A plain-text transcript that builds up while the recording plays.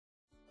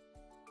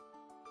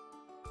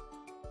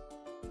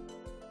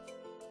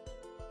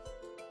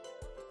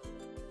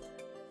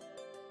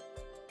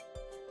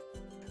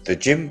The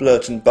Jim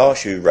Blurton bar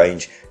shoe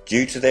range,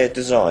 due to their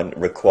design,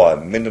 require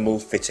minimal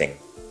fitting.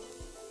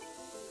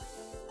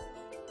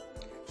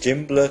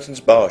 Jim Blurton's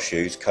bar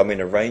shoes come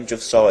in a range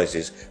of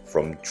sizes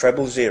from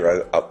treble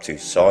 0 up to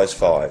size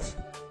 5.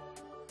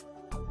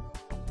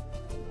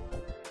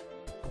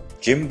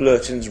 Jim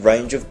Blurton's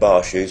range of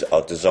bar shoes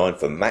are designed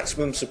for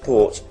maximum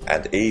support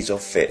and ease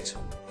of fit.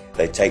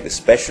 They take the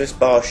specialist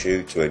bar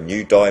shoe to a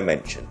new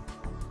dimension.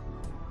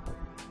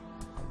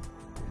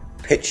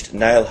 Pitched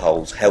nail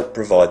holes help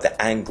provide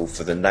the angle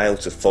for the nail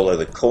to follow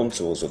the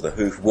contours of the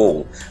hoof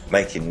wall,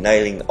 making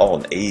nailing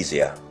on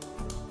easier.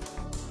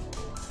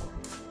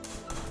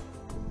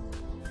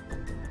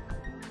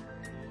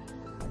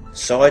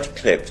 Side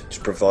clipped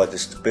to provide the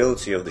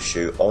stability of the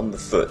shoe on the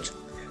foot.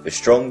 The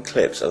strong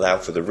clips allow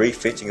for the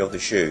refitting of the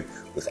shoe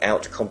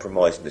without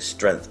compromising the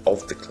strength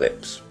of the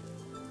clips.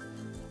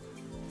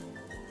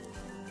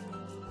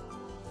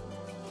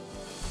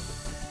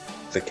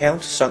 The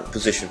countersunk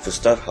position for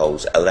stud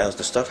holes allows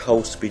the stud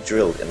holes to be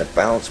drilled in a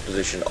balanced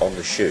position on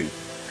the shoe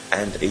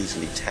and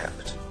easily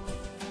tapped.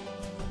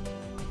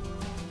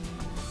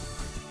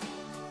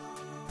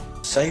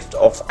 Safed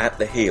off at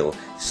the heel,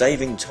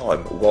 saving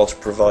time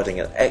whilst providing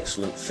an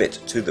excellent fit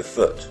to the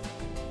foot.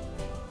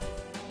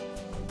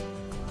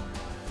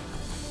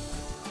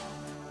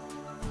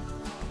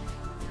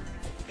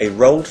 A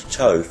rolled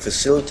toe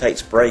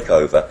facilitates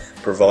breakover,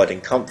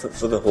 providing comfort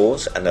for the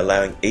horse and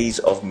allowing ease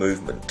of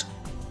movement.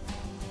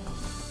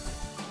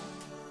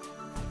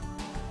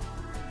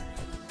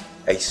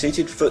 A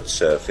seated foot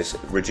surface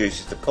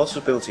reduces the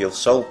possibility of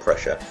sole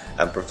pressure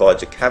and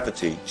provides a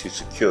cavity to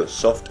secure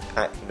soft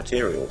packed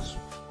materials.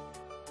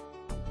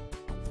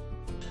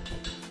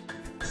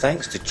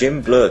 Thanks to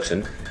Jim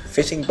Blurton,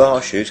 fitting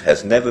bar shoes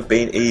has never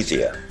been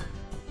easier.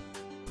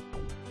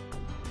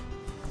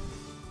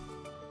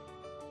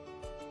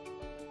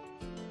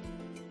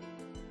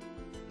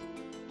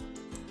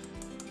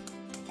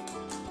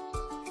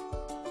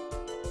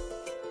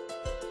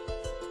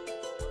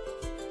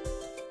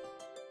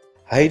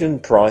 Hayden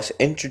Price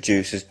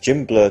introduces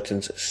Jim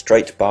Blurton's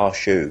straight bar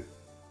shoe.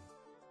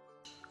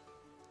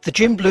 The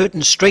Jim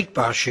Blurton straight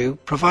bar shoe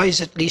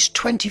provides at least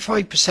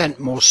 25%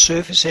 more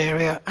surface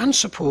area and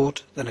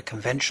support than a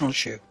conventional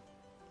shoe.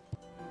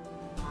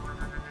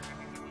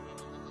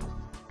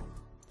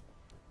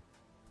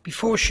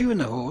 Before shoeing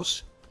the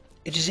horse,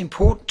 it is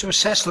important to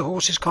assess the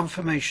horse's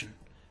conformation,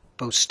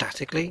 both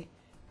statically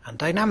and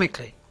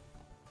dynamically.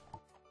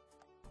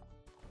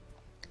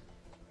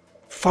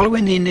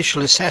 Following the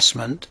initial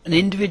assessment, an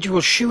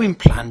individual shoeing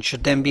plan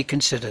should then be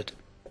considered.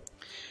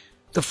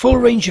 The full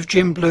range of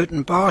Jim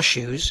Blurton bar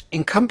shoes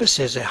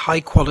encompasses a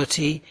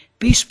high-quality,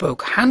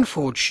 bespoke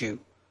hand-forged shoe,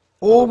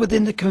 all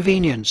within the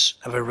convenience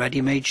of a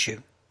ready-made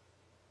shoe.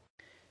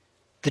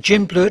 The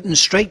Jim Blurton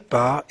straight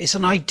bar is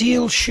an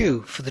ideal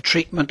shoe for the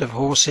treatment of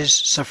horses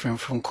suffering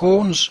from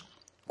corns,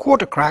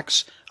 quarter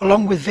cracks,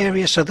 along with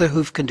various other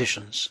hoof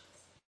conditions.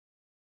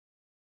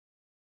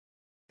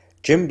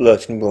 Jim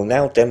Blurton will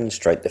now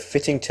demonstrate the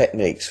fitting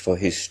techniques for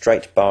his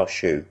straight bar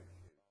shoe.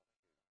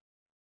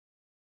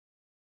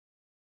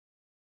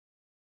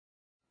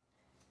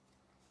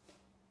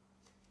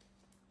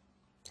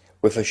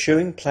 With a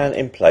shoeing plan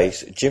in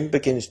place, Jim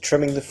begins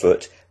trimming the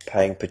foot,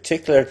 paying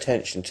particular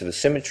attention to the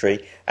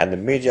symmetry and the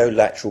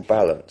mediolateral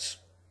balance.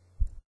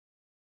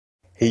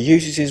 He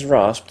uses his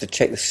rasp to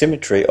check the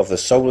symmetry of the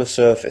solar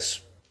surface.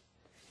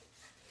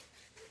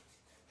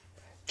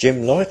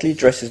 Jim lightly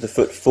dresses the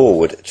foot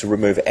forward to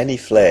remove any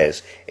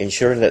flares,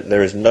 ensuring that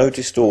there is no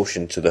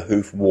distortion to the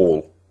hoof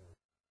wall.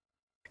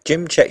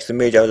 Jim checks the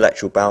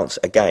mediolateral balance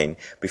again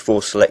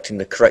before selecting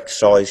the correct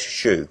size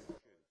shoe.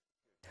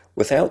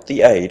 Without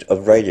the aid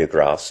of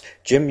radiographs,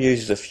 Jim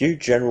uses a few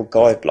general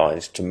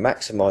guidelines to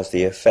maximise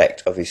the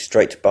effect of his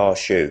straight bar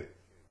shoe.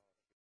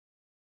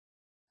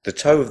 The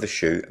toe of the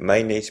shoe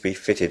may need to be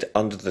fitted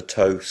under the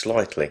toe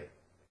slightly.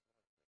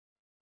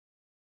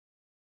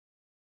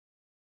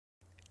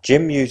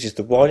 Jim uses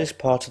the widest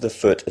part of the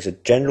foot as a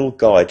general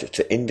guide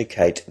to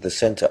indicate the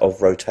centre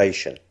of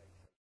rotation.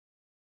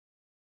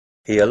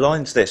 He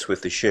aligns this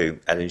with the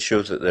shoe and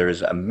ensures that there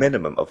is a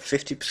minimum of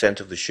 50%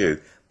 of the shoe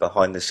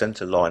behind the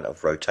centre line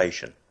of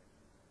rotation.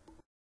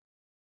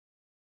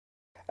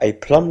 A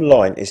plumb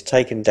line is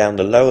taken down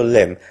the lower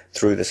limb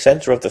through the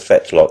centre of the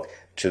fetlock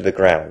to the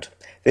ground.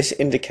 This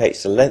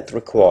indicates the length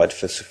required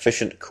for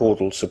sufficient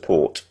caudal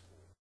support.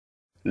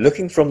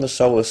 Looking from the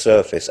solar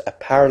surface, a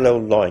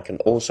parallel line can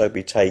also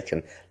be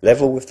taken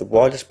level with the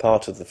widest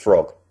part of the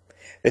frog.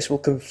 This will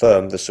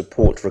confirm the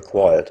support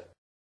required.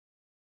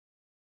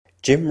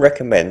 Jim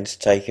recommends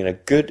taking a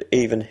good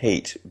even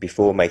heat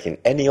before making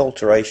any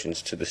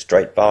alterations to the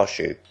straight bar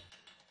shoe.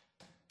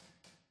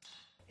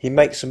 He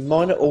makes some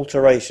minor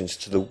alterations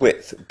to the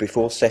width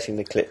before setting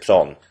the clips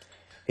on.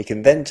 He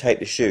can then take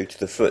the shoe to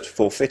the foot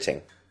for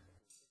fitting.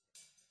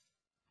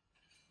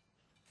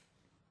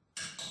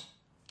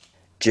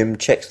 Jim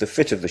checks the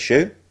fit of the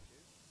shoe.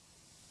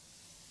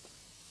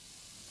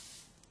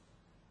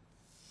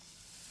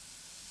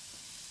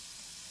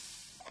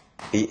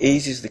 He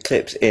eases the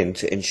clips in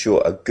to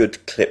ensure a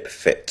good clip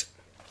fit.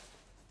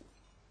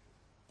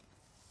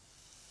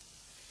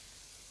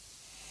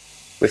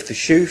 With the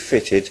shoe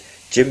fitted,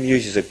 Jim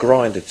uses a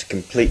grinder to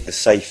complete the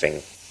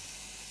safing.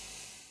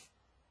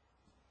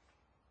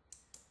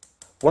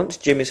 Once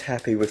Jim is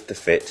happy with the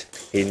fit,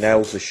 he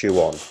nails the shoe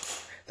on.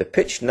 The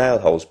pitched nail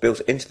holes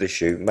built into the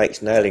shoe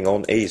makes nailing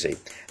on easy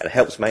and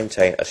helps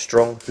maintain a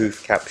strong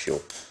hoof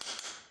capsule.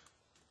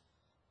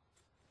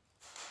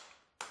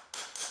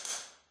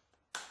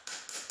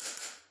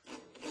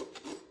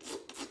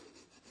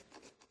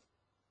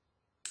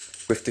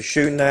 With the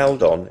shoe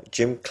nailed on,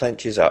 Jim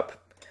clenches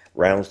up,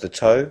 rounds the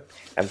toe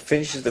and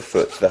finishes the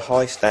foot to the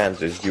high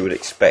standards you would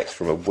expect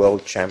from a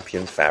world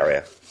champion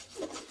farrier.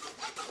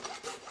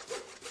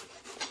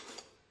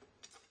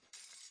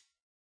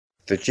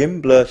 The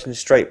Jim Blurton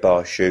straight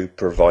bar shoe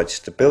provides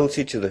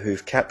stability to the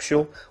hoof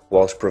capsule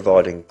whilst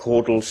providing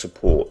caudal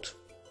support.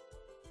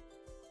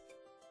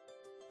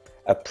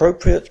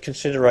 Appropriate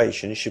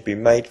consideration should be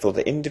made for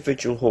the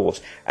individual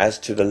horse as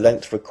to the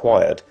length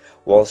required,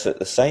 whilst at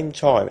the same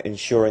time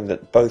ensuring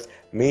that both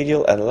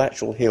medial and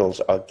lateral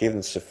heels are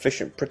given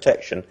sufficient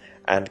protection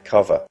and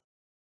cover.